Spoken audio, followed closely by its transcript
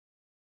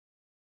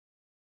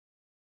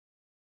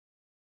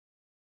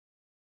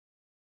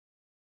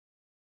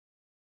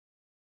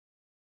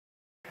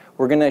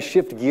We're going to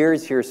shift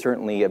gears here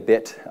certainly a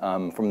bit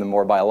from the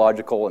more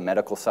biological and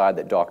medical side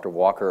that Dr.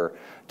 Walker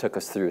took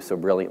us through so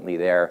brilliantly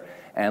there,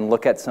 and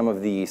look at some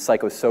of the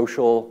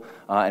psychosocial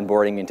and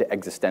boarding into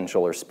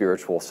existential or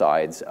spiritual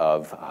sides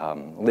of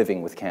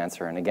living with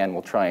cancer. And again,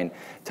 we'll try and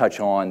touch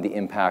on the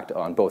impact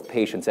on both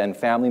patients and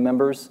family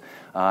members,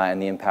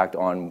 and the impact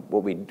on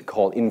what we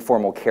call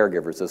informal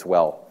caregivers as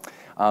well.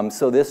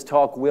 So this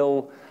talk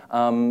will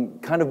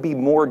kind of be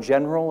more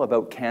general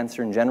about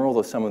cancer in general,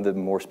 though some of the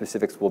more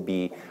specifics will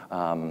be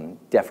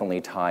definitely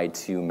tied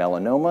to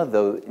melanoma,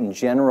 though in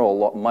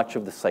general, much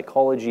of the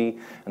psychology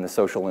and the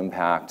social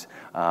impact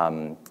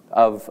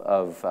of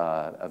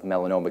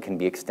melanoma can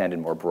be extended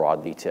more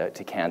broadly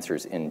to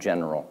cancers in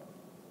general.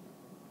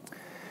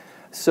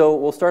 So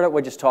we'll start out by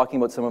just talking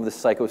about some of the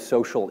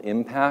psychosocial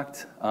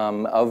impact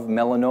of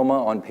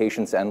melanoma on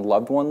patients and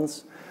loved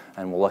ones,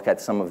 and we'll look at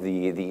some of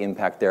the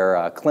impact there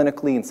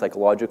clinically and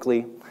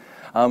psychologically.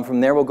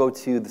 From there, we'll go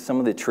to some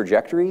of the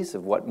trajectories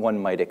of what one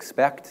might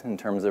expect in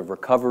terms of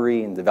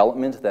recovery and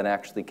development that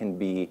actually can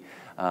be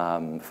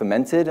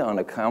fomented on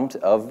account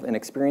of an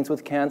experience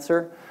with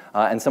cancer,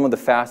 and some of the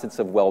facets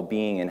of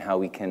well-being and how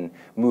we can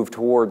move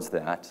towards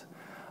that.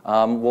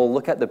 We'll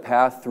look at the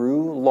path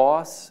through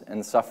loss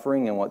and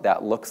suffering and what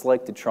that looks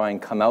like to try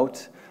and come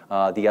out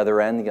the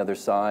other end, the other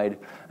side.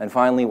 And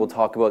finally, we'll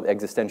talk about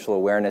existential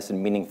awareness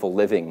and meaningful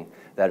living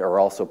that are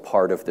also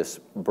part of this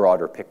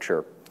broader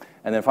picture.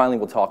 And then finally,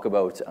 we'll talk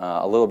about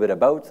a little bit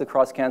about the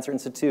Cross Cancer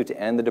Institute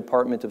and the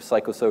Department of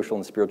Psychosocial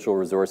and Spiritual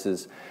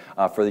Resources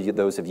for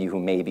those of you who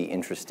may be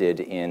interested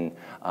in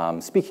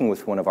speaking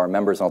with one of our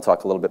members. And I'll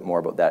talk a little bit more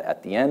about that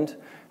at the end. And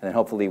then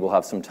hopefully we'll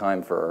have some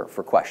time for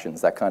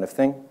questions, that kind of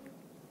thing.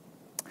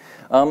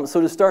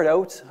 So to start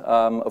out,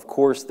 of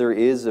course, there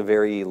is a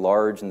very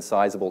large and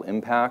sizable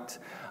impact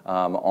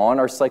on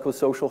our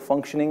psychosocial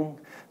functioning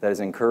that is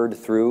incurred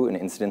through an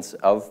incidence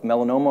of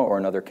melanoma or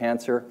another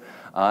cancer.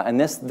 And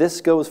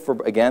this goes for,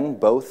 again,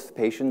 both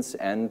patients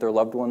and their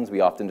loved ones. We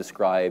often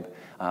describe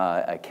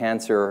a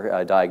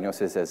cancer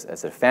diagnosis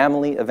as a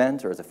family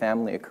event or as a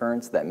family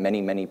occurrence, that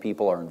many, many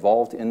people are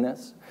involved in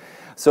this.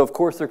 So, of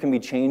course, there can be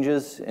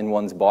changes in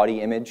one's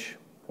body image.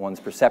 One's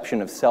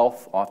perception of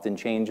self often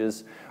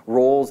changes.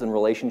 Roles and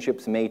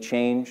relationships may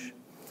change.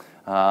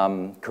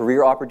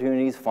 Career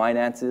opportunities,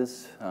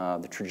 finances,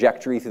 the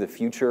trajectory through the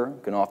future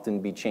can often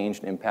be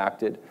changed and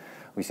impacted.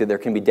 We see there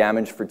can be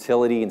damaged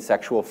fertility and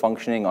sexual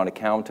functioning on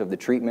account of the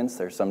treatments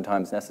that are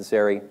sometimes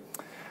necessary.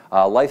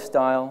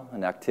 Lifestyle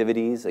and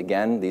activities,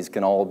 again, these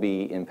can all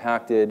be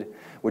impacted,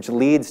 which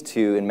leads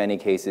to, in many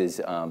cases,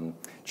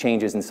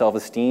 changes in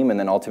self-esteem and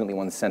then ultimately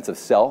one's sense of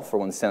self or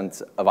one's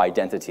sense of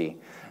identity.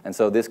 And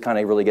so this kind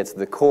of really gets to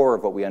the core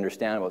of what we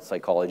understand about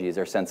psychology is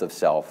our sense of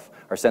self,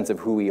 our sense of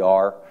who we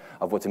are,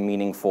 of what's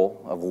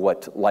meaningful, of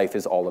what life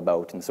is all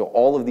about. And so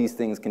all of these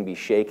things can be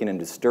shaken and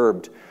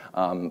disturbed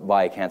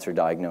by a cancer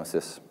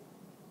diagnosis.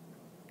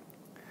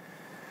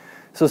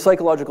 So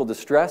psychological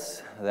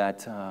distress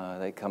that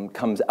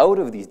comes out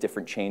of these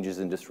different changes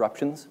and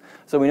disruptions.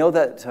 So we know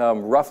that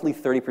roughly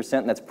 30%,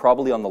 and that's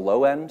probably on the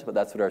low end, but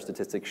that's what our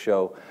statistics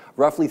show,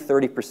 roughly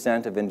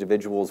 30% of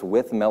individuals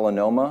with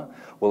melanoma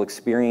will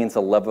experience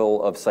a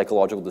level of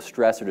psychological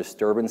distress or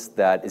disturbance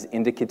that is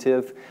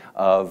indicative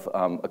of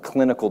a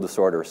clinical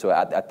disorder. So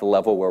at the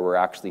level where we're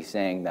actually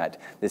saying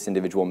that this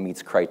individual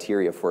meets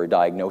criteria for a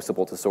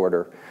diagnosable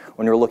disorder.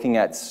 When you're looking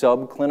at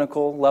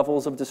subclinical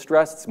levels of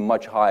distress, it's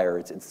much higher.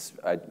 It's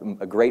a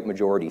great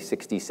majority,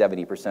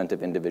 60–70%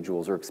 of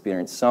individuals will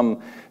experience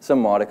some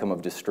modicum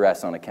of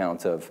distress on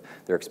account of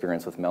their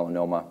experience with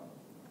melanoma.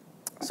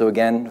 So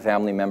again,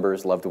 family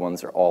members, loved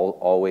ones are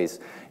always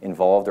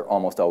involved or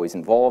almost always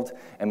involved,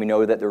 and we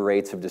know that the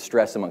rates of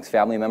distress amongst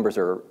family members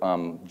are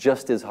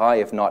just as high,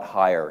 if not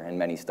higher, in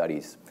many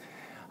studies.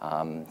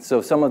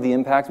 So some of the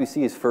impacts we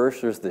see is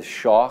first, there's this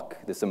shock,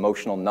 this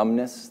emotional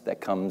numbness that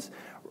comes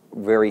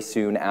very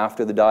soon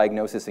after the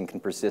diagnosis and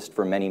can persist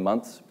for many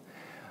months.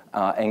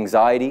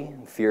 Anxiety,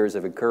 fears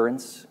of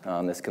recurrence.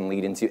 This can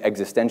lead into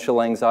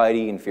existential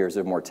anxiety and fears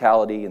of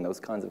mortality and those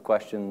kinds of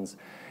questions.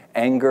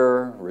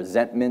 Anger,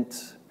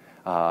 resentment,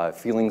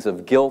 feelings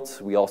of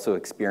guilt. We also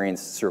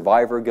experience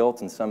survivor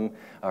guilt, and some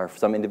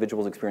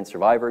individuals experience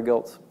survivor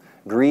guilt.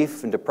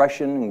 Grief and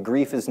depression. And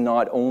grief is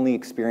not only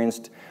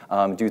experienced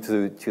due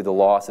to the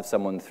loss of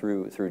someone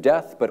through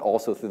death, but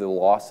also through the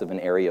loss of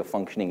an area of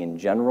functioning in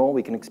general.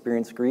 We can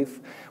experience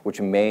grief, which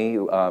may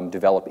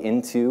develop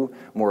into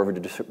more of a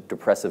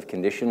depressive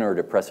condition or a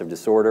depressive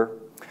disorder.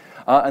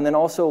 And then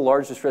also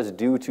large distress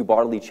due to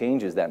bodily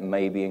changes that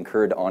may be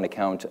incurred on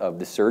account of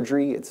the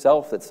surgery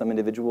itself that some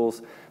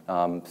individuals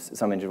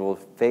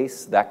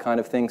face, that kind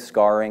of thing,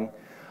 scarring,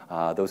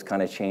 those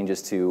kind of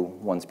changes to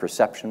one's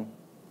perception.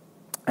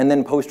 And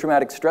then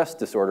post-traumatic stress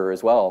disorder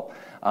as well.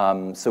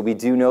 So we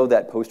do know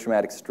that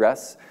post-traumatic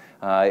stress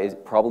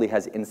probably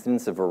has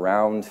incidence of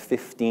around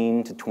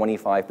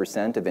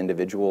 15–25% of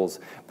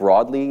individuals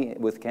broadly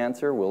with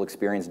cancer will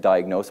experience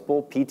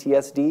diagnosable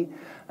PTSD.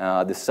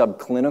 The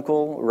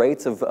subclinical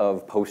rates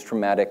of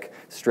post-traumatic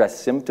stress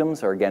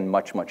symptoms are again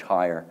much, much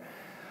higher.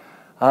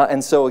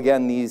 And so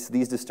again, these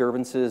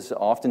disturbances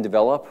often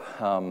develop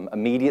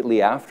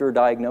immediately after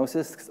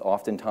diagnosis.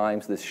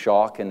 Oftentimes this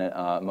shock and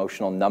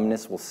emotional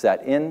numbness will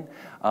set in,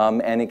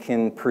 and it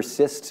can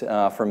persist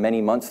for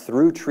many months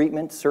through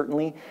treatment,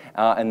 certainly,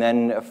 and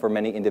then for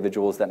many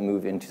individuals that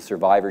move into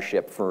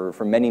survivorship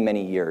for many,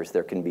 many years,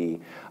 there can be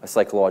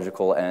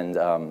psychological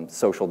and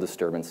social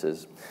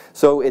disturbances.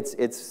 So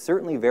it's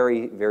certainly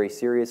very, very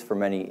serious for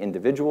many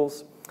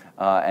individuals,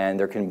 and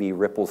there can be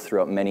ripples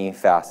throughout many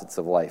facets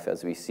of life,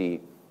 as we see.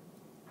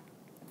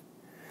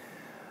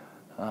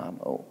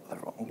 Oh, the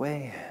wrong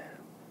way.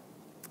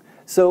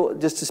 So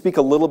just to speak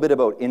a little bit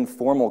about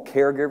informal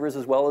caregivers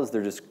as well, as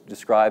they're just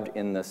described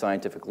in the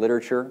scientific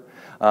literature.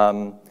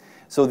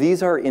 So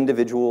these are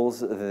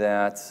individuals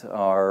that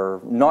are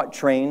not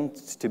trained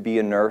to be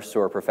a nurse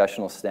or a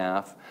professional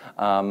staff,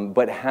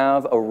 but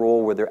have a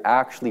role where they're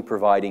actually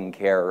providing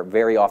care,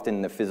 very often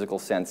in the physical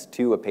sense,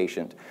 to a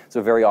patient.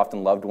 So very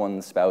often loved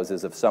ones,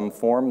 spouses of some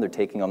form, they're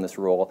taking on this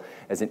role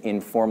as an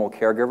informal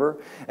caregiver.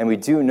 And we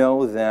do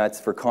know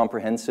that for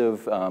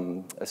comprehensive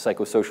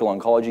psychosocial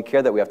oncology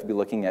care that we have to be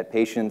looking at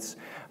patients,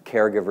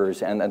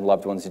 caregivers, and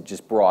loved ones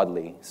just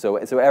broadly. So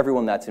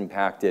everyone that's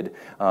impacted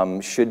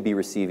should be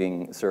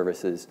receiving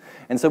services.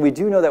 And so we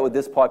do know that with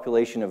this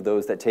population of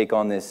those that take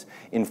on this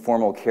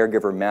informal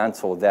caregiver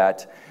mantle,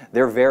 that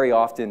they're very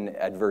often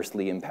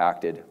adversely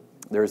impacted.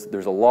 There's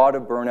a lot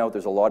of burnout,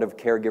 there's a lot of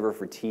caregiver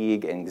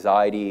fatigue,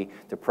 anxiety,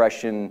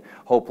 depression,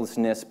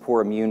 hopelessness,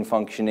 poor immune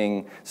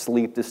functioning,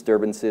 sleep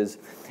disturbances,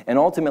 and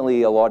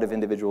ultimately a lot of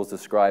individuals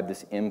describe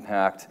this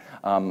impact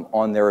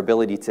on their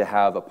ability to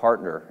have a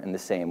partner in the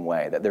same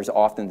way, that there's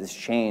often this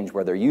change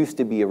where there used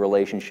to be a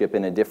relationship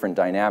in a different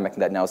dynamic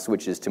that now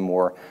switches to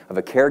more of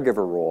a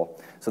caregiver role.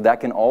 So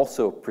that can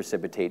also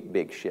precipitate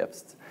big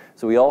shifts.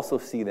 So we also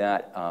see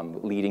that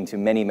leading to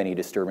many, many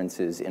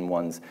disturbances in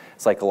one's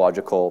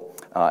psychological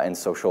and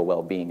social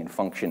well-being and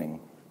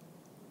functioning.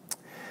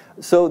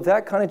 So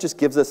that kind of just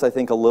gives us, I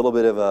think, a little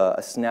bit of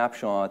a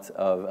snapshot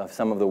of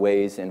some of the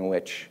ways in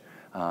which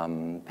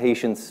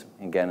patients,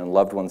 again, and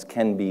loved ones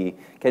can be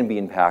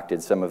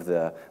impacted, some of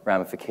the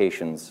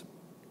ramifications.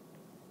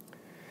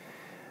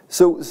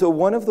 So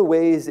one of the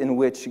ways in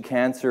which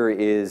cancer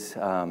is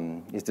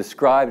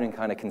described and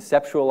kind of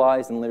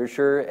conceptualized in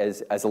literature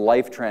as a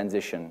life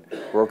transition.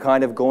 We're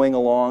kind of going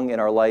along in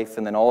our life,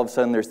 and then all of a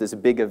sudden there's this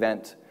big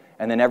event,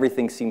 and then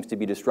everything seems to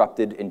be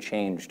disrupted and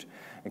changed.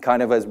 And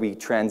kind of as we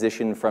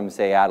transition from,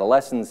 say,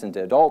 adolescence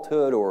into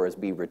adulthood, or as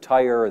we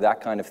retire, or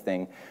that kind of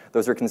thing,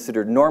 those are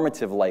considered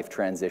normative life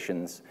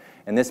transitions.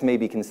 And this may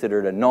be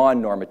considered a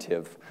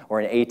non-normative or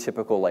an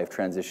atypical life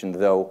transition,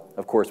 though,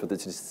 of course, what the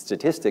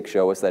statistics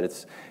show us that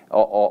it's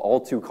all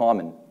too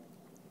common.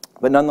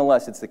 But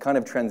nonetheless, it's the kind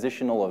of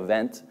transitional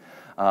event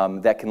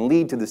that can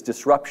lead to this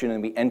disruption,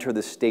 and we enter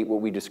this state,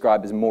 what we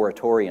describe as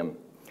moratorium.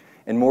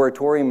 And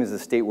moratorium is a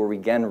state where we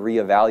again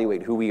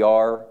reevaluate who we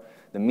are,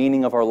 the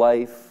meaning of our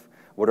life,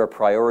 what our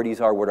priorities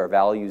are, what our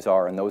values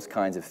are, and those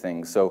kinds of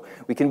things. So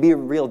we can be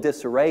in real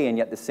disarray, and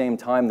yet at the same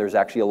time, there's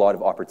actually a lot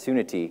of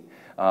opportunity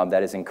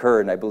that is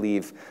incurred. And I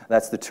believe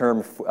that's the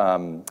term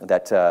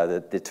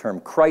the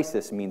term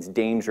crisis means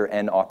danger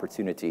and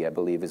opportunity, I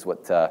believe, is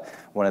what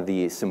one of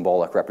the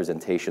symbolic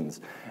representations.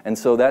 And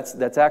so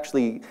that's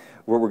actually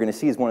what we're going to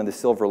see is one of the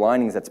silver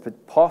linings that's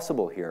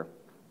possible here.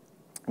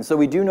 And so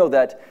we do know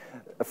that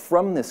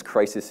from this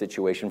crisis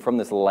situation, from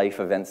this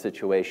life event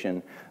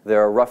situation,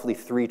 there are roughly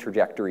 3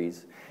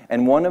 trajectories.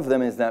 And one of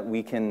them is that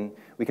we can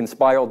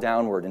spiral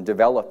downward and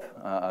develop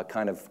a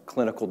kind of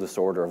clinical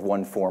disorder of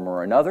one form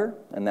or another.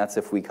 And that's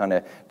if we kind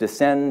of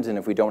descend and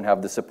if we don't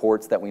have the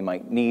supports that we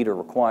might need or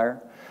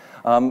require.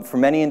 For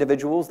many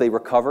individuals, they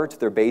recover to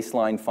their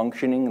baseline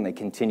functioning and they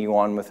continue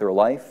on with their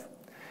life.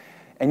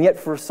 And yet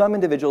for some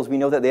individuals, we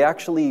know that they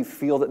actually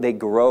feel that they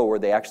grow or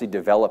they actually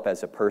develop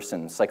as a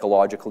person,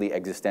 psychologically,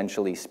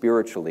 existentially,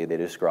 spiritually, they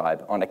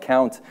describe, on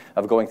account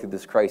of going through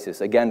this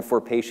crisis, again,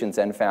 for patients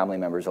and family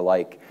members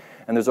alike.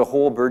 And there's a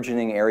whole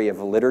burgeoning area of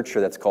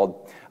literature that's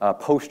called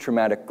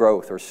post-traumatic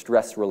growth or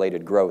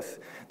stress-related growth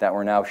that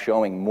we're now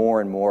showing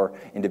more and more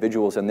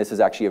individuals, and this is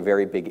actually a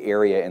very big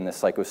area in the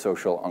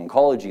psychosocial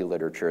oncology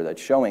literature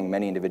that's showing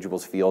many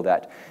individuals feel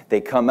that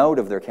they come out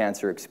of their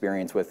cancer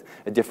experience with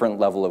a different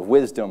level of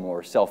wisdom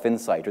or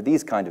self-insight or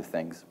these kind of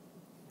things.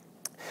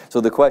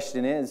 So the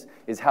question is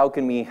how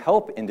can we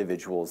help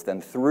individuals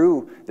then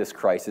through this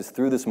crisis,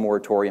 through this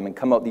moratorium, and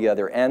come out the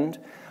other end,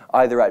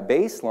 either at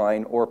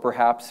baseline or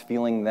perhaps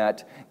feeling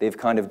that they've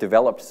kind of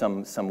developed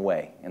some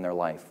way in their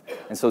life.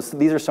 And so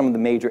these are some of the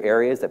major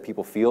areas that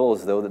people feel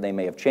as though that they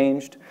may have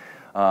changed.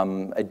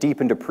 A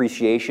deepened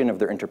appreciation of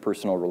their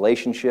interpersonal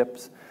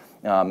relationships,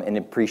 an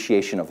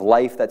appreciation of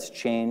life that's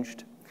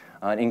changed,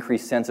 an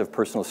increased sense of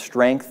personal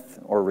strength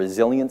or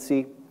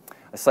resiliency,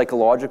 a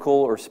psychological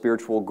or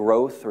spiritual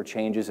growth or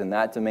changes in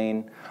that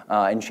domain,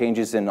 and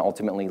changes in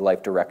ultimately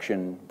life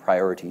direction,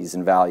 priorities,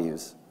 and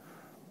values.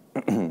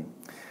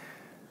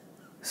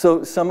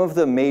 So some of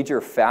the major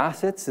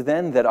facets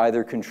then that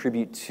either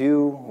contribute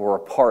to or are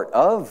part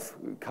of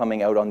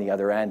coming out on the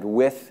other end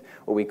with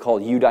what we call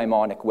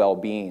eudaimonic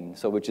well-being,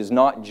 so which is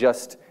not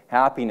just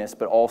happiness,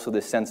 but also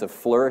this sense of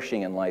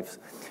flourishing in life.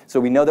 So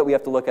we know that we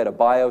have to look at a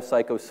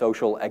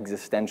biopsychosocial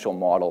existential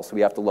model. So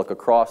we have to look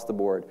across the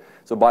board.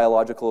 So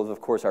biological is,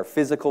 of course, our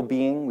physical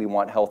being. We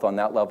want health on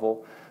that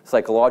level.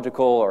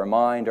 Psychological, our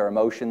mind, our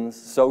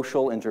emotions.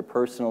 Social,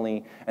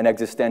 interpersonally. And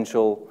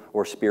existential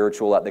or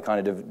spiritual at the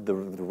kind of the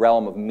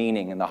realm of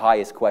meaning and the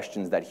highest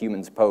questions that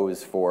humans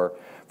pose for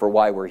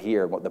why we're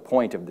here, what the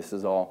point of this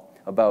is all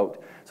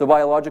about. So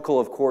biological,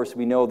 of course,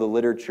 we know the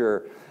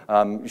literature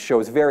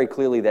shows very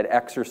clearly that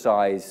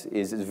exercise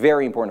is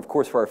very important, of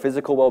course, for our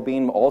physical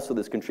well-being. Also,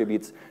 this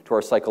contributes to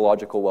our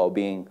psychological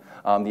well-being.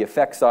 The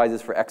effect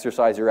sizes for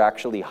exercise are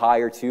actually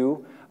higher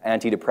to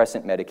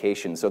antidepressant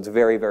medication, so it's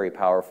very, very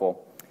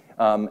powerful.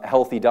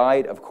 Healthy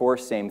diet, of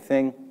course, same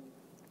thing.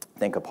 I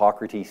think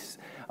Hippocrates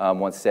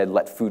once said,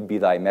 "Let food be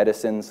thy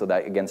medicine," so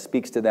that again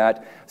speaks to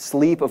that.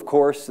 Sleep, of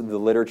course, the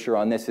literature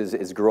on this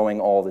is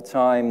growing all the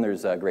time.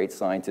 There's a great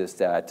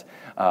scientist at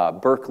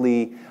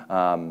Berkeley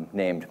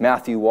named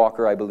Matthew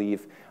Walker, I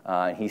believe.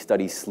 He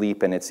studies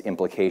sleep and its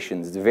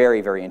implications. It's very,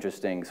 very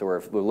interesting. So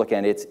we're looking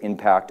at its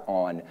impact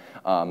on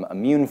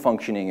immune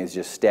functioning is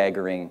just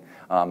staggering,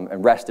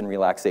 and rest and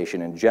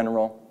relaxation in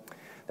general.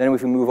 Then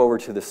if we move over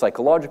to the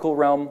psychological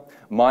realm,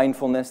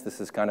 mindfulness,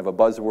 this is kind of a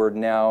buzzword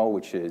now,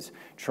 which is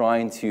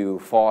trying to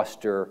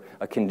foster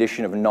a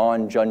condition of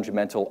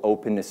non-judgmental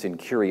openness and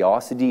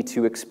curiosity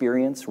to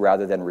experience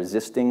rather than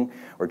resisting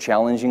or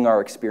challenging our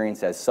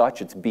experience as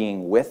such. It's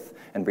being with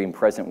and being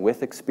present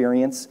with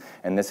experience,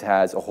 and this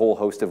has a whole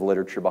host of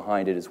literature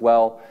behind it as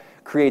well.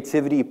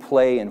 Creativity,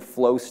 play, and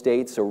flow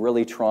states, so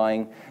really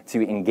trying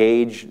to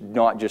engage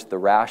not just the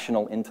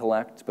rational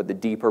intellect, but the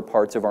deeper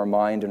parts of our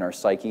mind and our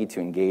psyche to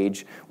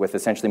engage with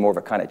essentially more of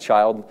a kind of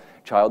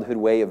childhood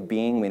way of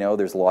being. We know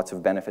there's lots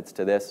of benefits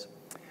to this.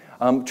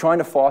 Trying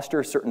to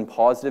foster certain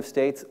positive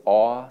states,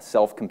 awe,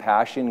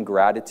 self-compassion,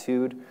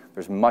 gratitude.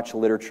 There's much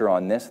literature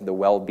on this, the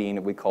well-being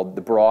that we call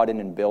the broaden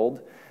and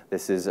build.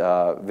 This is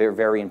very,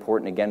 very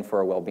important, again, for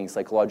our well-being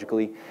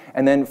psychologically.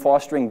 And then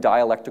fostering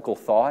dialectical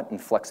thought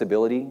and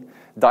flexibility.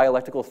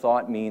 Dialectical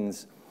thought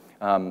means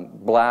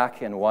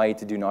black and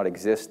white do not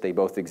exist. They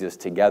both exist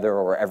together,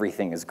 or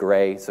everything is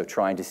gray, so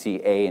trying to see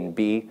A and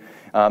B.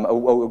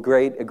 A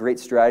great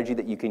strategy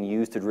that you can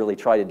use to really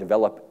try to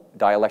develop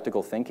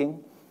dialectical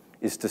thinking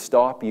is to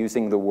stop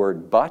using the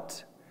word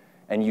but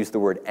and use the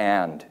word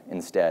and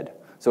instead.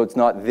 So it's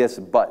not this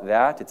but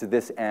that, it's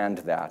this and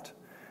that.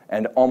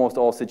 And almost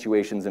all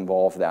situations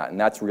involve that, and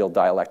that's real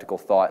dialectical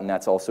thought, and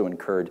that's also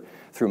incurred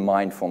through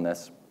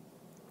mindfulness.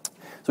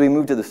 So we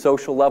move to the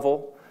social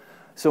level.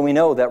 So we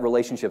know that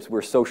relationships,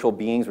 we're social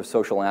beings, we're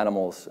social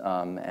animals,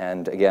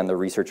 and again, the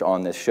research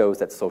on this shows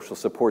that social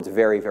support is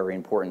very, very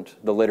important.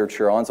 The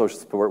literature on social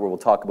support, where we'll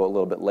talk about a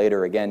little bit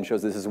later, again,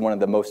 shows this is one of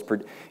the most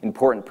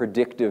important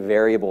predictive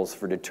variables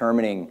for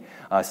determining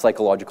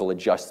psychological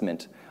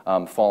adjustment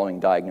following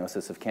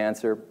diagnosis of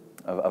cancer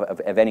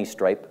of any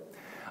stripe.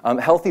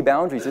 Healthy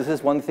boundaries, this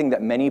is one thing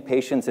that many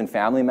patients and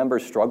family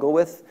members struggle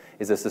with,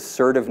 is this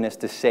assertiveness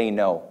to say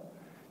no,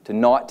 to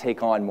not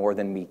take on more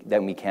than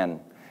we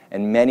can.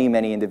 And many,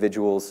 many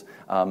individuals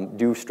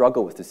do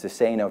struggle with this, to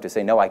say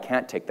no, I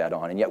can't take that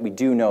on. And yet we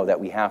do know that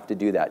we have to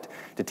do that,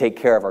 to take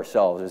care of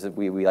ourselves.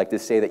 We like to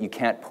say that you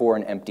can't pour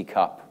an empty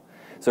cup.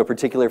 So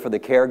particularly for the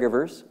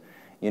caregivers,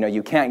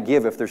 you can't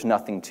give if there's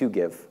nothing to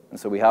give. And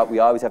so we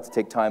always have to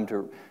take time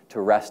to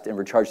rest and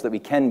recharge so that we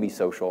can be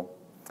social.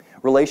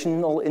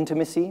 Relational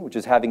intimacy, which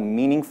is having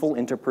meaningful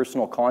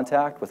interpersonal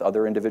contact with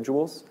other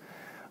individuals.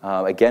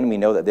 Again, we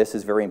know that this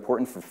is very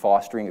important for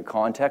fostering a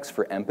context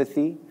for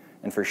empathy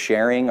and for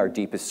sharing our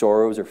deepest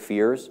sorrows or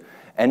fears,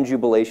 and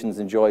jubilations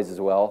and joys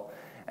as well.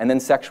 And then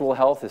sexual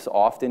health, this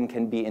often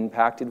can be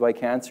impacted by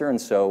cancer,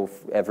 and so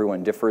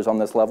everyone differs on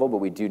this level, but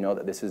we do know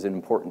that this is an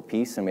important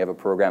piece, and we have a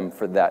program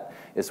for that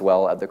as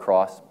well at the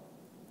Cross.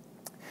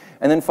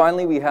 And then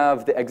finally, we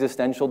have the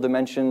existential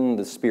dimension,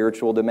 the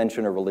spiritual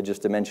dimension, or religious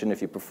dimension,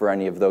 if you prefer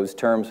any of those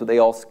terms. So they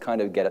all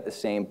kind of get at the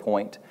same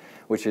point,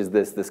 which is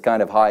this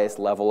kind of highest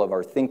level of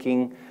our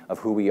thinking, of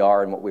who we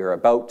are and what we are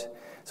about.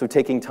 So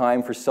taking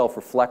time for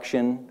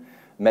self-reflection,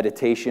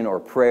 meditation or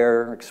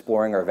prayer,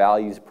 exploring our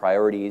values,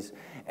 priorities,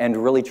 and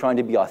really trying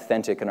to be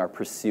authentic in our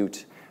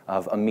pursuit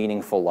of a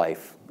meaningful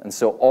life. And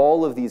so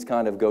all of these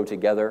kind of go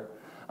together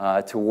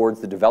towards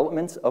the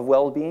development of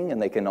well-being,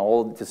 and they can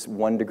all, to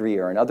one degree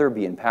or another,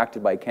 be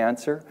impacted by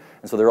cancer.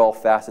 And so they're all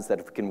facets that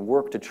if we can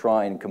work to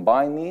try and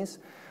combine these,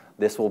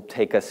 this will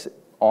take us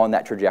on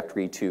that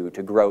trajectory to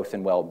growth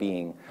and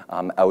well-being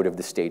out of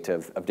the state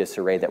of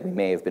disarray that we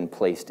may have been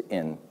placed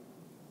in.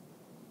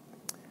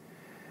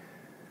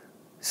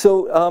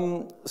 So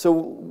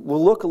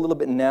we'll look a little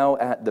bit now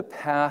at the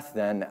path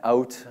then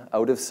out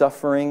of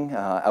suffering,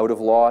 out of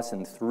loss,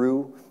 and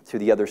through to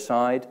the other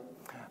side.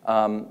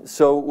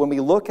 So when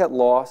we look at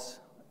loss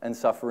and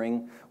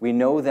suffering, we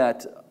know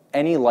that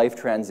any life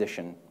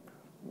transition,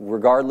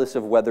 regardless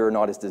of whether or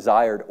not it's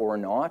desired or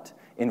not,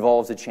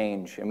 involves a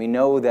change. And we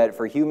know that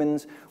for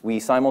humans, we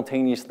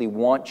simultaneously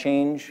want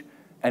change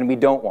and we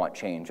don't want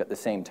change at the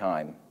same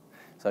time.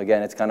 So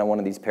again, it's kind of one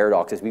of these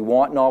paradoxes. We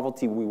want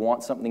novelty, we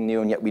want something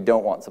new, and yet we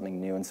don't want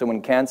something new. And so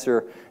when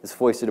cancer is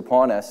foisted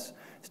upon us,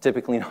 it's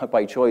typically not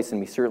by choice,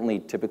 and we certainly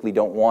typically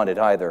don't want it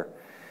either.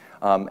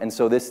 And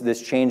so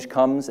this change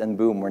comes, and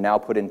boom, we're now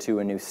put into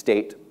a new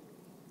state.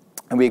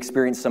 And we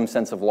experience some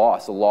sense of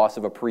loss, a loss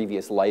of a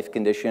previous life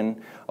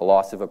condition, a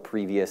loss of a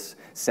previous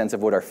sense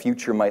of what our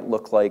future might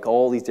look like.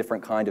 All these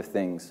different kind of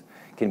things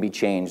can be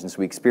changed. And so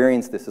we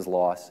experience this as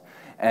loss.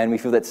 And we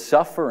feel that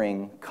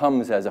suffering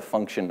comes as a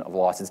function of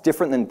loss. It's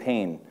different than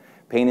pain.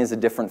 Pain is a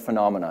different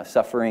phenomena.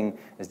 Suffering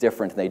is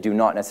different. They do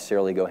not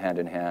necessarily go hand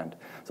in hand.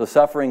 So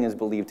suffering is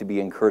believed to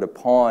be incurred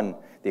upon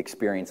the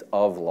experience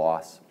of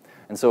loss.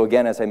 And so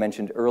again, as I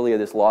mentioned earlier,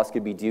 this loss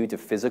could be due to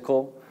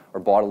physical or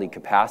bodily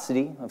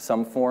capacity of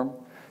some form.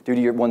 Due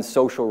to one's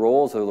social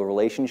roles or the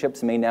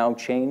relationships may now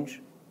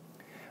change.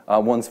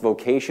 One's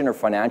vocation or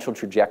financial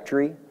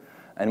trajectory,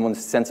 and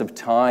one's sense of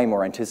time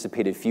or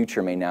anticipated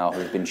future may now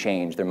have been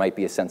changed. There might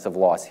be a sense of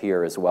loss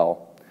here as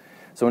well.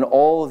 So in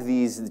all of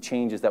these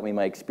changes that we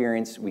might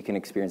experience, we can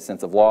experience a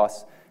sense of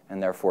loss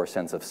and therefore a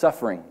sense of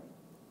suffering.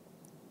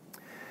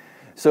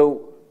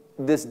 So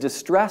this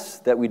distress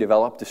that we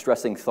develop,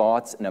 distressing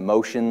thoughts and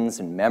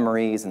emotions and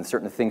memories, and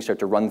certain things start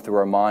to run through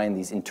our mind,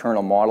 these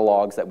internal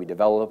monologues that we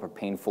develop or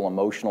painful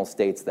emotional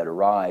states that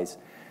arise,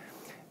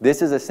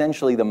 this is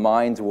essentially the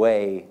mind's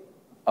way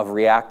of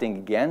reacting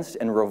against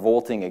and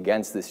revolting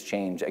against this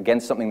change,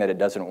 against something that it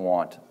doesn't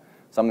want,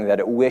 something that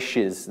it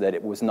wishes that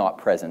it was not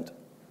present.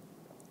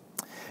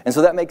 And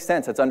so that makes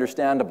sense, that's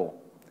understandable.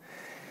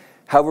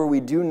 However, we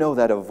do know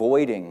that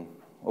avoiding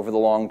over the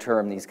long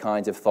term these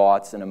kinds of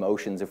thoughts and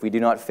emotions, if we do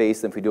not face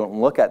them, if we don't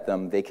look at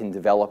them, they can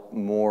develop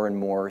more and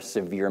more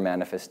severe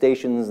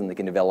manifestations, and they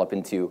can develop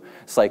into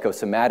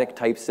psychosomatic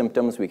type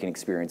symptoms. We can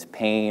experience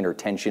pain or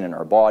tension in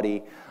our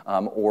body,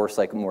 or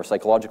more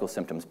psychological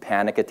symptoms.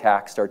 Panic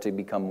attacks start to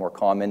become more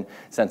common,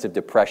 sense of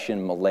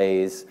depression,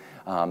 malaise,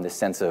 the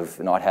sense of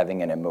not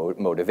having any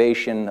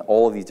motivation.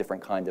 All of these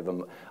different kinds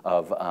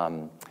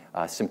of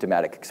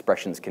symptomatic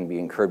expressions can be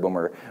incurred when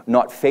we're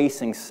not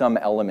facing some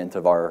element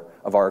of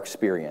our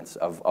experience,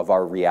 of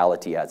our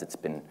reality as it's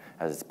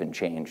been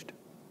changed.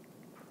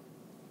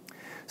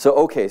 So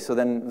okay, so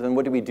then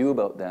what do we do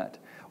about that?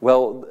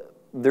 Well,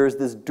 there's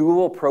this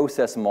dual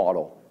process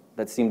model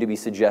that seemed to be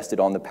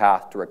suggested on the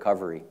path to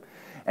recovery.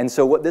 And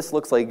so what this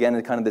looks like, again,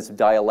 is kind of this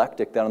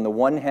dialectic that on the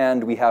one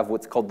hand we have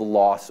what's called the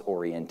loss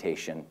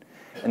orientation.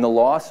 And the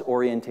loss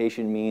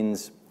orientation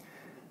means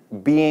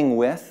being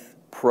with,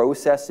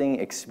 processing,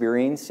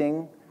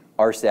 experiencing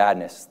our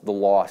sadness, the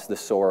loss, the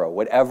sorrow,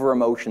 whatever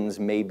emotions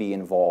may be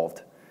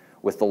involved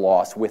with the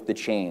loss, with the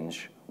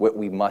change, what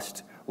we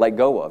must let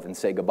go of and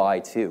say goodbye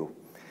to.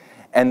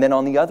 And then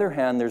on the other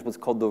hand, there's what's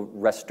called the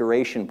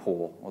restoration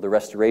pole, or the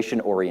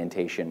restoration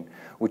orientation,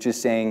 which is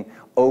saying,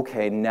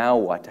 okay, now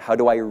what? How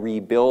do I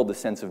rebuild a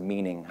sense of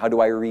meaning? How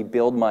do I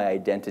rebuild my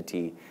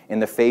identity in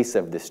the face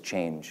of this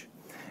change?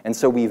 And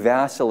so we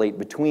vacillate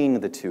between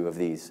the two of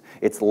these.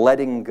 It's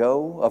letting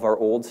go of our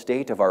old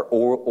state, of our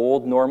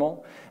old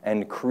normal,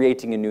 and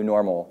creating a new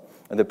normal.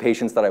 And the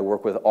patients that I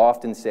work with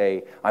often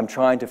say, I'm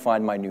trying to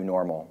find my new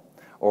normal,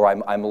 or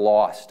I'm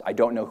lost. I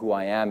don't know who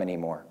I am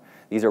anymore.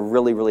 These are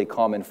really, really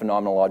common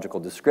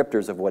phenomenological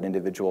descriptors of what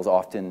individuals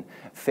often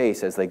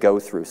face as they go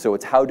through. So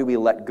it's how do we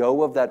let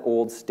go of that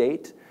old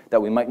state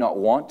that we might not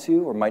want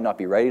to or might not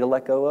be ready to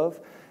let go of,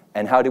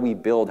 and how do we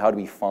build, how do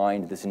we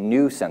find this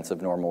new sense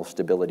of normal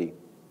stability?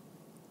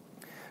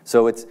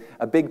 So it's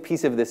a big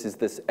piece of this is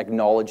this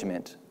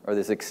acknowledgement or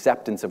this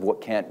acceptance of what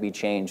can't be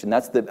changed, and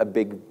that's a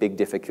big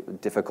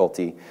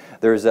difficulty.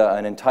 There's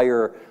an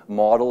entire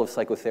model of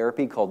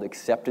psychotherapy called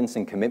acceptance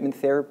and commitment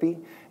therapy,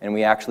 and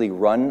we actually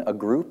run a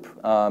group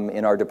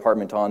in our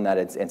department on that.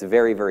 It's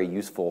very, very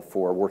useful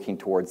for working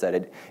towards that.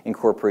 It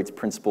incorporates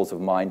principles of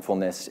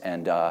mindfulness,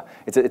 and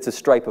it's a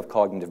stripe of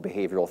cognitive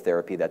behavioral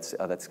therapy that's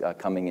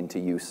coming into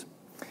use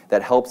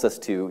that helps us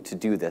to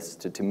do this,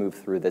 to move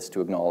through this,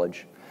 to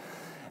acknowledge.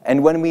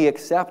 And when we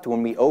accept,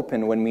 when we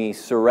open, when we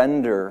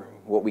surrender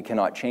what we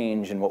cannot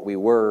change and what we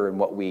were and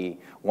what we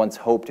once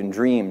hoped and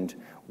dreamed,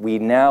 we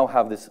now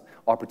have this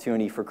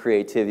opportunity for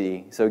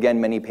creativity. So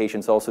again, many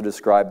patients also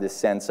describe this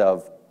sense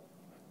of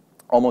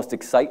almost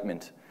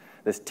excitement,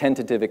 this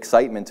tentative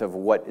excitement of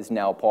what is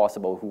now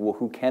possible,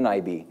 who can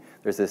I be?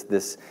 There's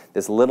this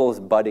little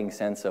budding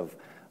sense of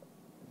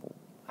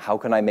how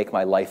can I make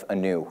my life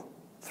anew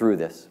through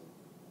this?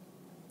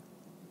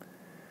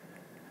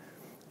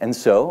 And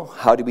so,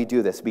 how do we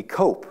do this? We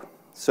cope.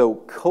 So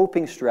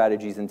coping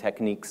strategies and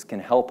techniques can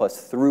help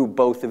us through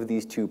both of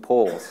these two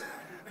poles.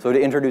 So to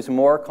introduce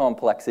more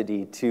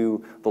complexity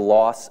to the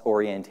loss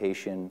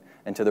orientation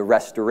and to the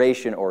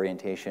restoration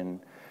orientation,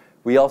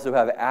 we also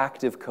have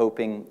active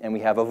coping and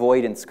we have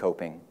avoidance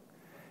coping.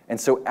 And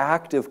so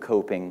active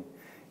coping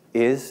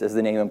is, as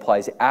the name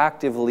implies,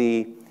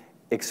 actively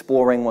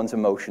exploring one's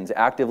emotions,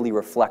 actively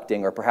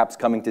reflecting, or perhaps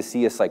coming to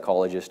see a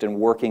psychologist and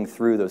working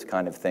through those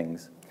kind of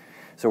things.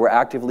 So we're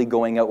actively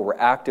going out, we're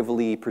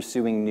actively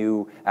pursuing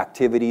new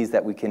activities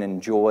that we can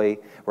enjoy,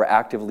 we're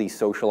actively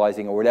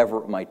socializing or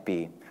whatever it might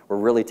be. We're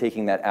really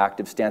taking that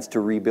active stance to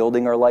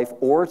rebuilding our life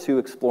or to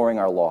exploring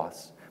our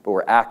loss, but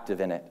we're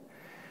active in it.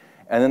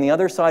 And then the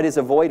other side is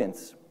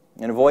avoidance.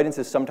 And avoidance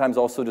is sometimes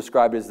also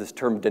described as this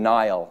term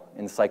denial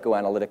in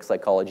psychoanalytic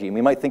psychology. And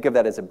we might think of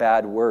that as a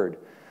bad word,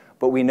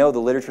 but we know the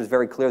literature is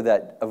very clear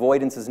that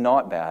avoidance is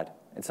not bad.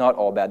 It's not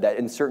all bad. That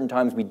in certain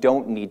times we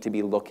don't need to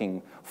be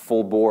looking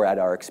full bore at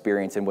our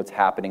experience and what's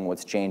happening,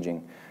 what's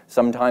changing.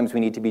 Sometimes we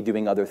need to be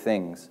doing other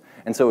things.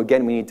 And so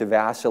again, we need to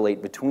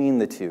vacillate between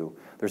the two.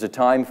 There's a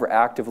time for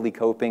actively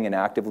coping and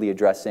actively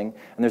addressing,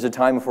 and there's a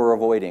time for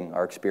avoiding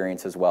our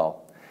experience as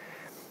well.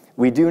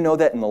 We do know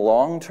that in the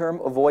long term,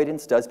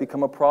 avoidance does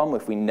become a problem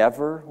if we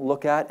never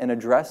look at and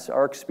address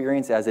our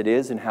experience as it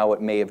is and how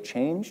it may have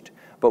changed.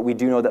 But we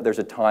do know that there's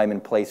a time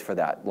and place for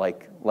that,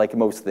 like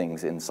most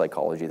things in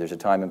psychology. There's a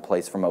time and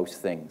place for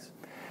most things.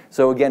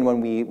 So again,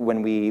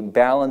 when we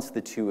balance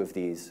the two of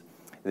these,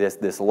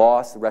 this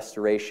loss,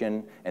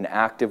 restoration, and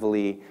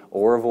actively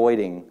or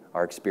avoiding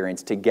our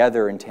experience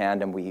together in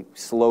tandem, we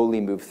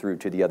slowly move through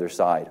to the other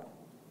side.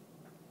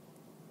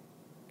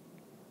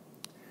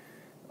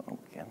 Oh,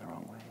 again, the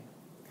wrong way.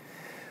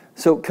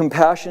 So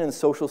compassion and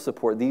social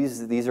support,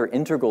 these are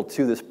integral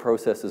to this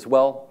process as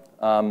well.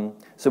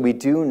 So we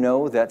do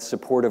know that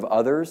support of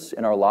others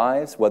in our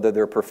lives, whether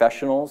they're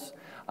professionals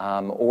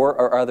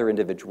or other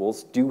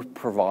individuals, do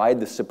provide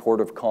the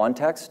supportive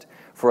context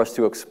for us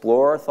to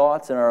explore our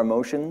thoughts and our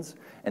emotions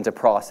and to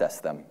process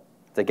them,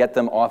 to get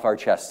them off our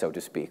chest, so to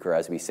speak, or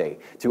as we say,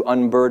 to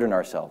unburden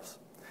ourselves,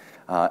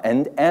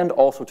 and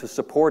also to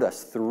support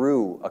us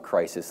through a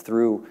crisis,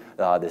 through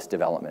this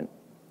development.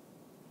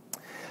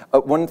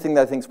 One thing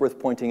that I think is worth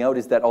pointing out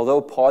is that although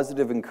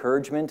positive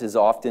encouragement is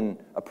often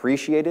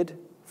appreciated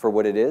for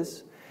what it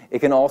is, it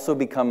can also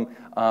become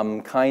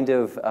kind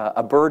of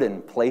a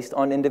burden placed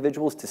on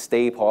individuals to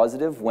stay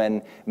positive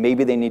when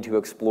maybe they need to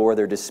explore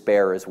their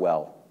despair as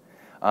well.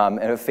 And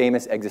a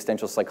famous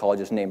existential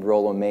psychologist named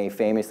Rollo May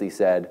famously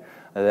said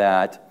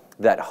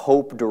that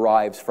hope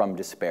derives from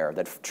despair,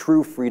 that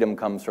true freedom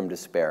comes from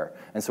despair.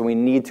 And so we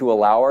need to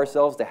allow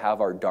ourselves to have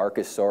our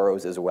darkest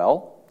sorrows as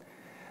well.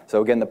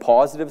 So again, the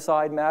positive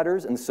side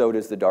matters, and so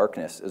does the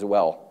darkness as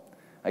well.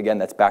 Again,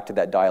 that's back to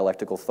that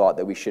dialectical thought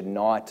that we should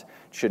not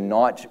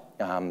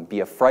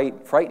be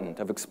frightened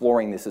of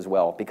exploring this as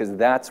well, because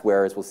that's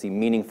where, as we'll see,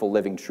 meaningful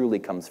living truly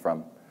comes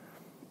from.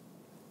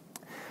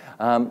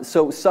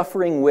 So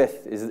suffering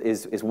with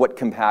is what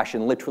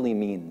compassion literally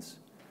means,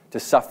 to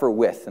suffer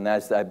with, and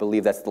I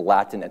believe that's the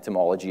Latin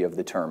etymology of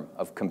the term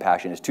of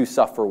compassion, is to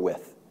suffer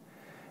with.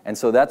 And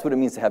so that's what it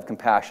means to have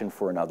compassion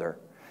for another,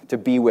 to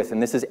be with,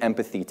 and this is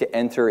empathy, to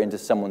enter into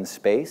someone's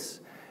space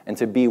and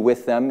to be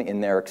with them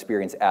in their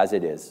experience as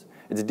it is.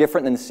 It's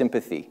different than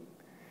sympathy.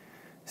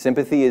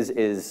 Sympathy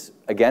is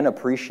again,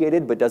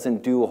 appreciated, but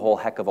doesn't do a whole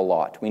heck of a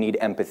lot. We need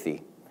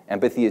empathy.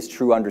 Empathy is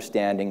true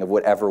understanding of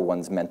whatever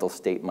one's mental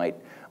state might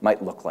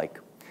look like.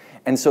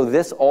 And so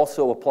this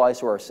also applies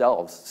to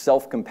ourselves.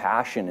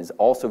 Self-compassion is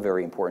also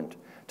very important.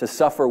 To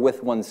suffer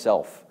with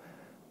oneself,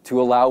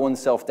 to allow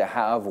oneself to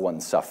have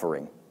one's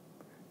suffering,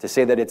 to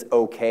say that it's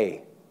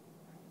okay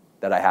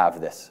that I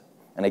have this.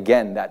 And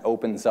again, that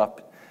opens us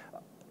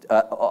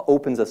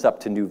up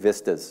to new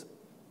vistas,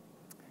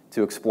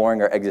 to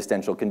exploring our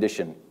existential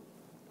condition.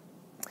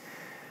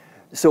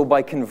 So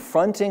by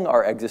confronting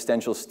our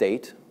existential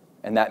state,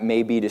 and that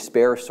may be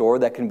despair, sorrow,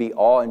 that can be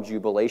awe and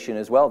jubilation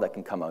as well that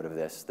can come out of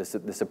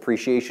this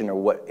appreciation, or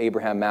what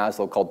Abraham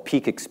Maslow called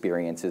peak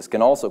experiences,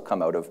 can also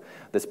come out of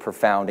this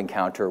profound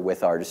encounter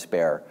with our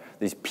despair.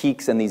 These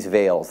peaks and these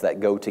veils that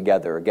go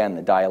together, again,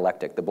 the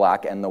dialectic, the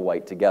black and the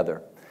white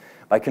together.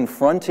 By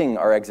confronting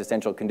our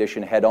existential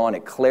condition head on,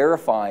 it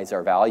clarifies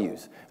our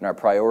values and our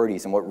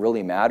priorities and what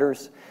really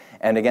matters.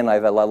 And again,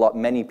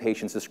 many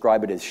patients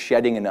describe it as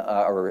shedding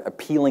or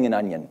peeling an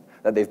onion,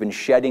 that they've been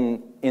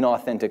shedding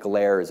inauthentic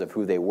layers of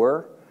who they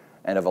were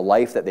and of a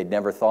life that they'd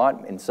never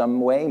thought in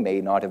some way may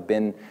not have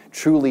been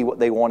truly what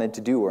they wanted to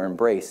do or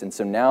embrace. And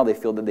so now they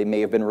feel that they may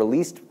have been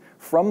released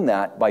from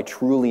that by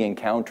truly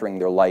encountering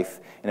their life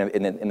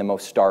in the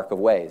most stark of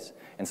ways.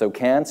 And so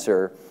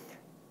cancer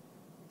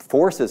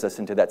forces us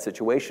into that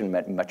situation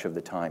much of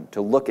the time, to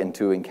look and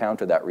to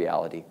encounter that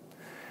reality.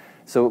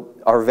 So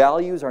our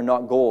values are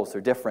not goals,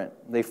 they're different.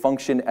 They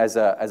function as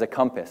a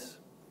compass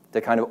to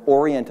kind of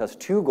orient us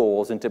to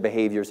goals and to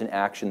behaviors and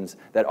actions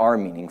that are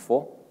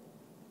meaningful.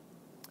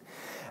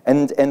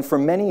 And for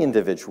many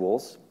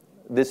individuals,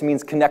 this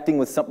means connecting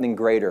with something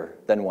greater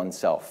than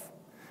oneself.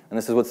 And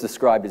this is what's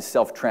described as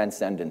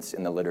self-transcendence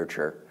in the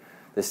literature.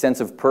 The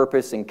sense of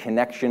purpose and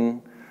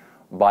connection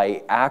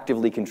by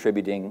actively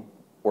contributing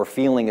or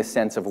feeling a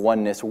sense of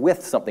oneness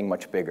with something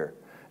much bigger.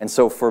 And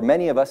so for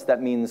many of us,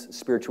 that means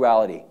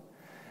spirituality.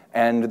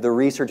 And the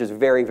research is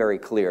very, very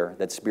clear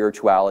that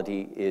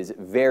spirituality is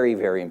very,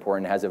 very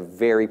important, has a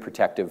very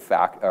protective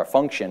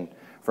function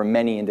for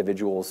many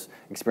individuals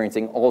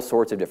experiencing all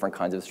sorts of different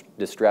kinds of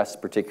distress,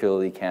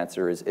 particularly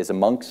cancer is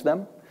amongst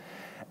them.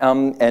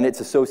 And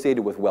it's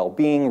associated with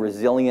well-being,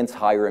 resilience,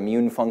 higher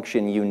immune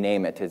function, you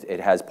name it. It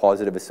has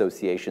positive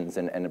associations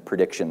and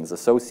predictions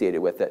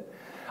associated with it.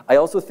 I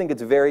also think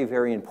it's very,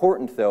 very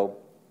important, though,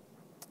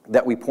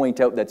 that we point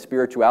out that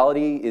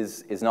spirituality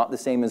is not the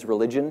same as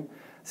religion.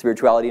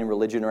 Spirituality and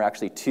religion are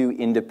actually two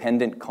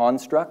independent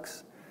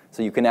constructs.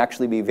 So you can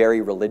actually be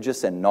very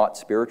religious and not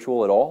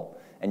spiritual at all,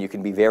 and you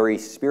can be very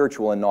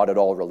spiritual and not at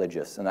all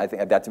religious. And I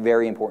think that's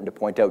very important to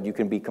point out. You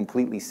can be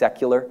completely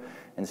secular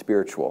and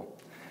spiritual.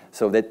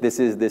 So that this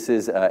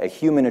is a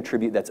human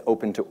attribute that's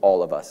open to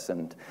all of us.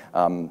 And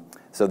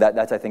so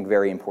that's, I think,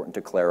 very important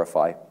to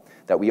clarify,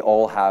 that we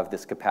all have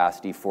this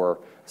capacity for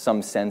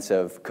some sense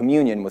of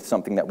communion with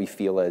something that we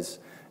feel as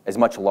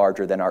much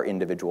larger than our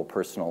individual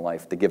personal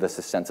life, to give us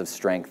a sense of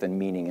strength and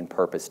meaning and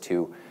purpose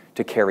to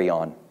carry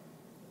on.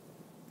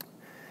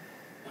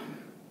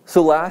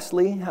 So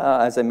lastly,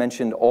 as I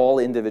mentioned, all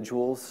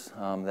individuals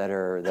that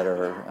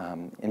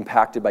are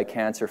impacted by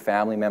cancer,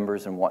 family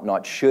members and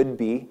whatnot, should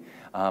be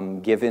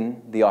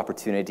given the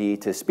opportunity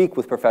to speak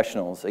with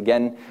professionals.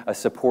 Again, a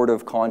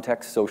supportive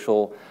context,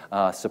 social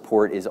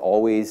support is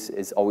always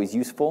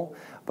useful,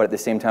 but at the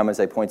same time, as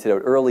I pointed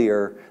out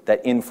earlier,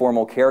 that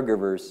informal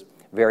caregivers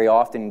very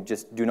often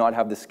just do not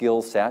have the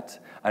skill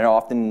set and are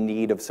often in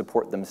need of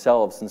support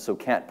themselves, and so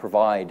can't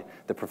provide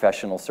the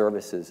professional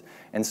services.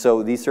 And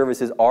so these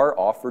services are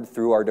offered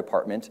through our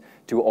department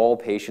to all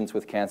patients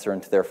with cancer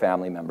and to their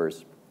family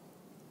members.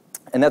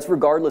 And that's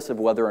regardless of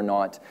whether or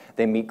not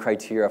they meet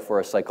criteria for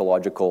a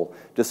psychological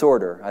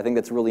disorder. I think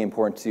that's really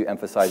important to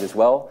emphasize as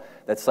well,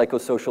 that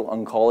psychosocial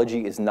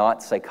oncology is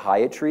not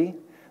psychiatry.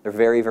 They're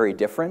very, very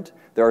different.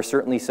 There are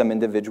certainly some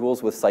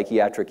individuals with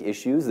psychiatric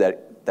issues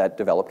that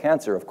develop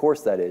cancer. Of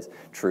course, that is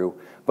true.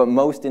 But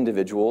most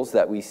individuals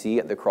that we see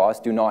at the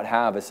Cross do not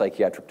have a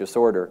psychiatric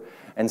disorder.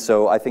 And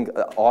so I think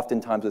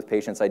oftentimes with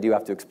patients, I do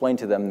have to explain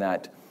to them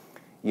that,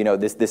 you know,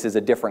 this is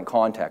a different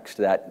context,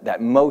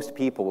 that most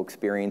people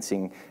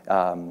experiencing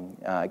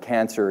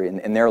cancer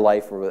in their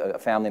life or a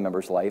family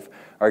member's life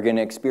are going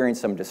to experience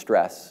some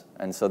distress.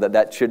 And so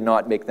that should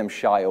not make them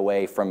shy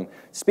away from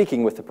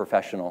speaking with a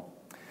professional.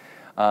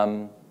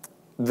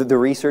 The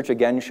research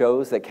again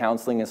shows that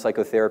counseling and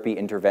psychotherapy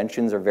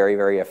interventions are very,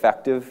 very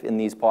effective in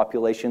these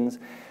populations.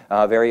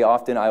 Very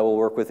often I will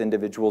work with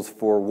individuals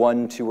for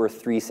 1, 2, or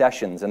 3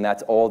 sessions, and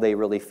that's all they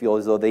really feel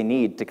as though they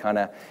need to kind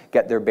of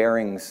get their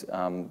bearings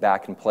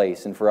back in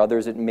place. And for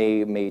others it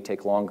may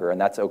take longer,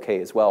 and that's okay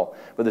as well.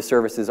 But the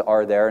services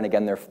are there, and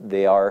again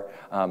they are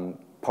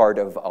part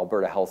of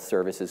Alberta Health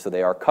Services, so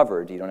they are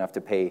covered. You don't have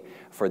to pay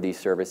for these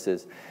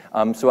services.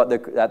 So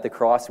at the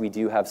Cross we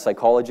do have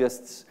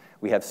psychologists,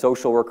 we have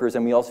social workers,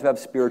 and we also have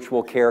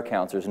spiritual care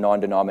counselors,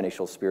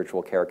 non-denominational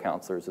spiritual care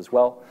counselors as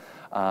well.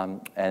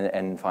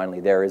 And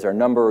finally, there is our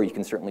number. You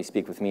can certainly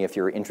speak with me if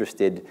you're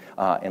interested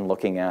in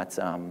looking at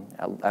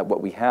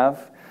what we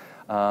have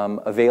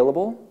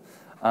available.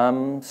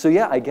 So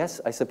yeah,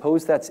 I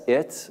suppose that's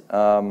it.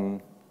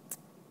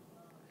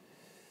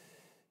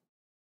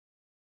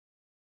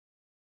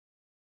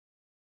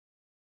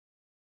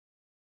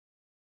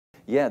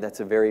 Yeah, that's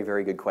a very,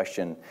 very good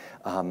question.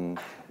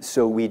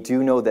 So we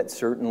do know that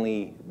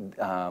certainly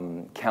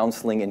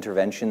counseling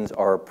interventions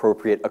are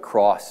appropriate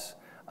across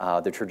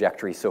the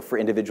trajectory. So for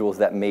individuals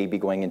that may be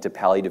going into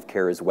palliative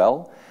care as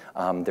well,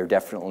 there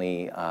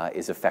definitely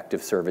is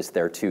effective service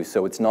there too.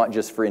 So it's not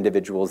just for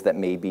individuals that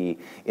may be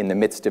in the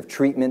midst of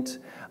treatment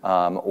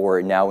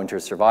or now into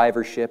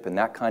survivorship and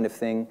that kind of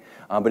thing,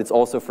 but it's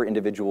also for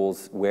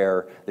individuals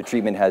where the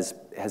treatment has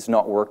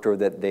not worked or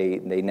that they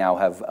now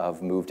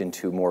have moved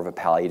into more of a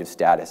palliative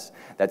status.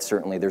 That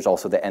certainly, there's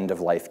also the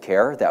end-of-life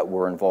care that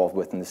we're involved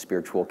with and the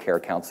spiritual care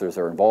counselors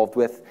are involved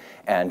with,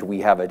 and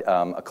we have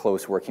a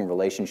close working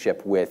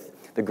relationship with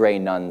the Grey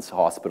Nuns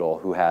Hospital,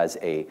 who has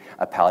a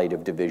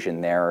palliative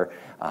division there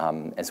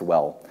as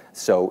well.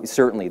 So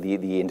certainly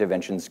the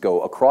interventions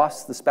go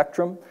across the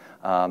spectrum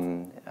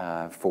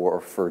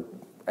for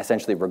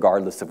essentially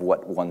regardless of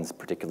what one's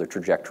particular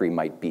trajectory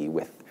might be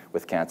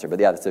with cancer. But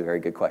yeah, that's a very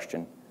good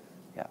question.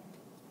 Yeah.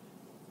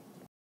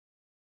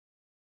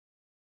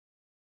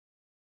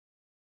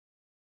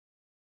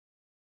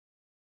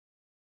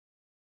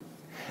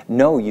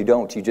 No, you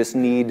don't. You just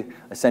need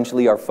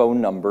essentially our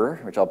phone number,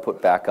 which I'll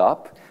put back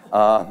up.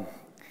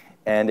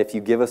 And if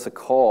you give us a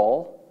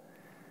call,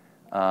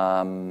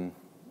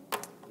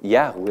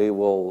 yeah, we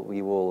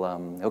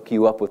will hook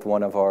you up with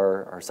one of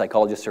our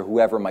psychologists or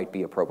whoever might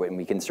be appropriate, and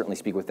we can certainly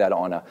speak with that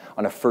on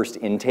a first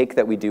intake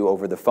that we do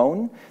over the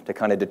phone to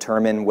kind of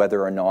determine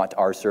whether or not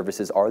our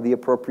services are the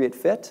appropriate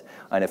fit,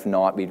 and if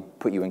not, we'd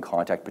put you in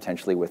contact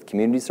potentially with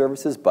community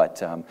services.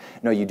 But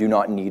no, you do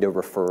not need a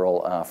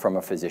referral from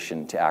a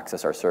physician to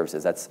access our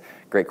services. That's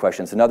great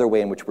questions. Another way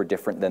in which we're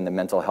different than the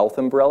mental health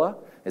umbrella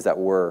is that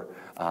we're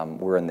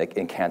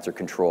in cancer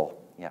control.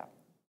 Yeah.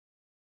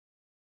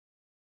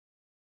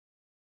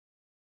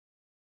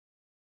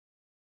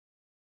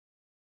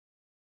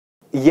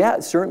 Yeah,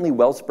 certainly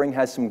Wellspring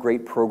has some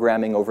great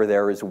programming over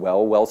there as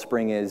well.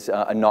 Wellspring is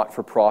a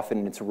not-for-profit,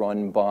 and it's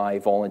run by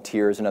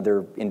volunteers and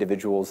other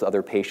individuals,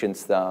 other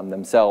patients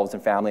themselves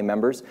and family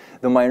members.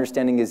 Though my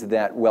understanding is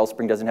that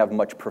Wellspring doesn't have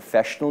much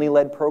professionally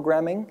led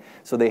programming,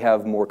 so they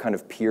have more kind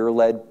of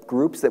peer-led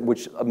groups,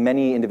 which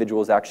many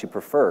individuals actually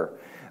prefer.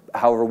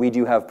 However, we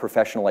do have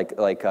professional,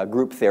 like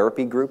group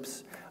therapy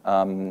groups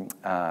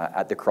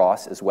at the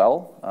Cross as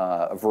well,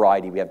 a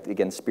variety. We have,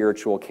 again,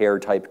 spiritual care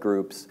type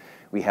groups.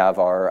 We have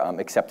our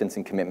acceptance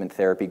and commitment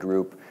therapy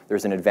group.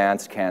 There's an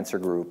advanced cancer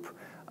group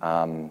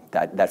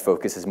that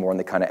focuses more on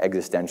the kind of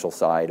existential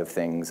side of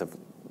things, of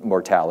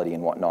mortality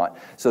and whatnot.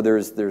 So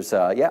there's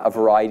a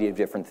variety of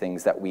different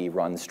things that we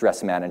run,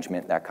 stress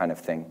management, that kind of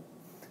thing.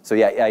 So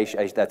yeah,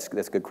 that's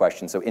a good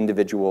question. So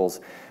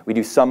individuals, we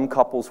do some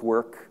couples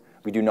work.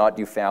 We do not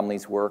do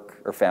families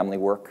work or family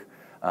work,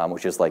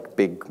 which is like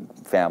big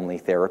family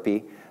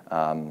therapy.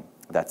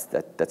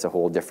 That's a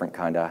whole different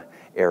kind of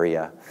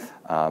area.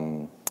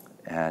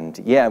 And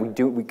yeah,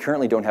 we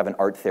currently don't have an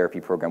art therapy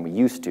program. We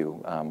used to.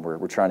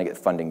 We're trying to get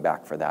funding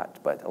back for that,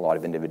 but a lot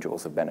of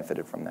individuals have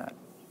benefited from that.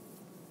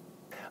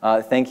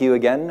 Thank you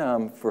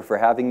again for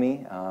having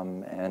me,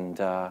 and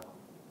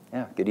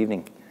yeah, good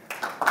evening.